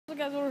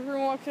guys,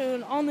 welcome to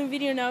an all-new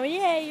video now.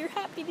 Yay, you're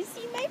happy to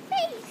see my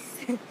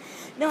face!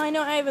 Now, I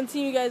know I haven't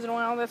seen you guys in a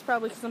while. That's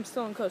probably because I'm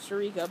still in Costa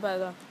Rica by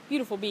the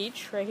beautiful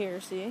beach right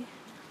here, see?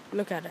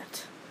 Look at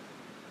it.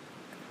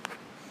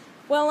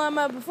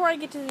 Well, before I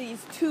get to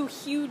these two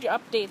huge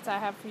updates I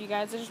have for you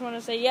guys, I just want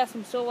to say, yes,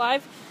 I'm still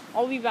alive.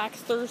 I'll be back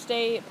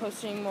Thursday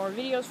posting more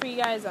videos for you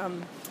guys.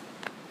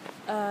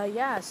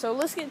 Yeah, so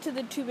let's get to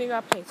the two big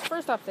updates.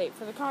 First update,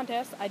 for the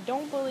contest, I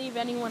don't believe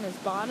anyone has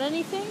bought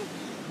anything.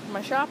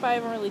 My shop, I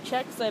haven't really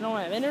checked because I don't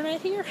have internet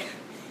here.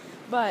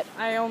 But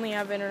I only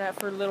have internet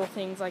for little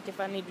things, like if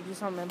I need to do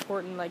something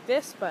important like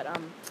this. But,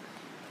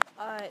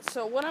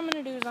 so what I'm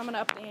going to do is I'm going to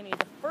up the ante.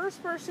 The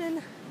first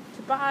person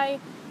to buy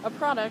a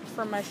product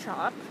from my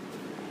shop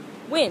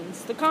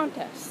wins the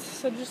contest.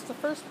 So just the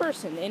first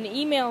person. And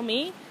email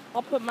me.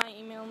 I'll put my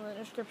email in the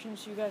description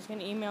so you guys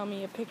can email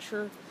me a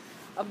picture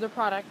of the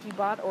product you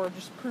bought, or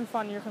just proof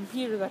on your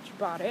computer that you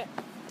bought it.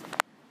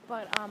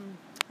 But,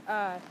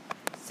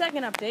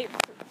 second update,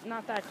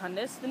 not that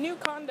contest, the new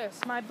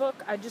contest, my book.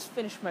 I just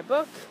finished my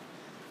book.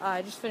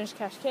 I just finished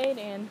Cascade,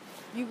 and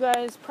you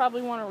guys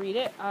probably want to read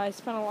it. I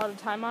spent a lot of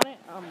time on it.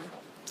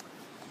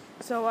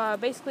 So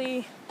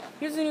basically,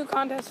 here's the new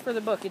contest for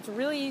the book. It's a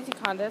really easy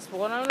contest, but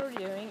what I'm going to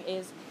be doing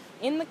is,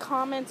 in the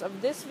comments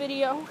of this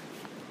video,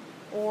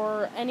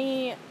 or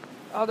any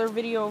other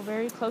video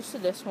very close to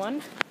this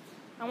one,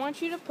 I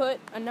want you to put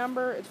a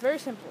number. It's very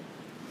simple.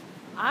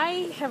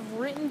 I have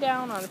written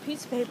down on a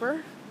piece of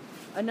paper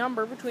a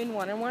number between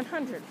 1 and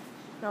 100.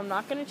 Now, I'm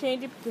not going to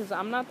change it because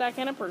I'm not that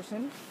kind of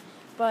person.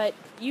 But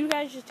you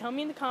guys just tell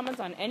me in the comments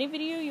on any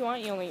video you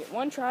want. You only get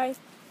one try. Just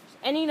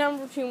any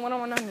number between 1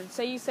 and 100.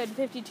 Say you said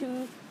 52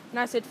 and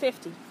I said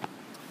 50.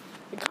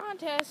 The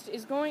contest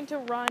is going to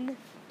run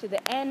to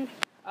the end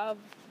of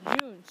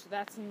June. So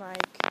that's in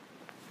like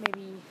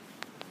maybe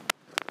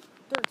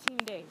 13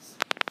 days.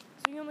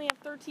 So you only have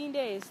 13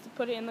 days to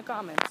put it in the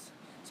comments.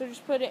 So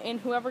just put it in.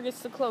 Whoever gets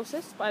the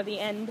closest by the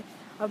end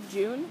of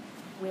June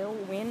will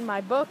win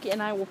my book,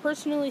 and I will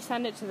personally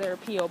send it to their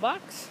P.O.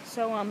 box.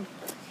 So, I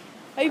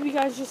hope you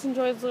guys just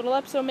enjoyed this little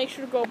episode. Make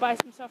sure to go buy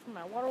some stuff from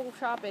my Waterwolf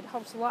shop. It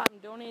helps a lot. I'm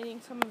donating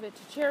some of it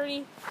to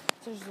charity,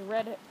 such as the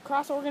Red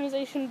Cross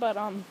organization. But,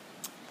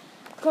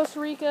 Costa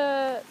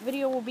Rica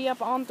video will be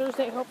up on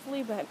Thursday,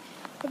 hopefully. But,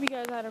 hope you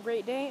guys had a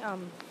great day.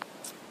 And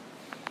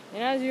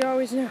as you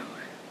always know,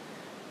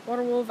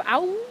 Waterwolf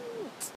out.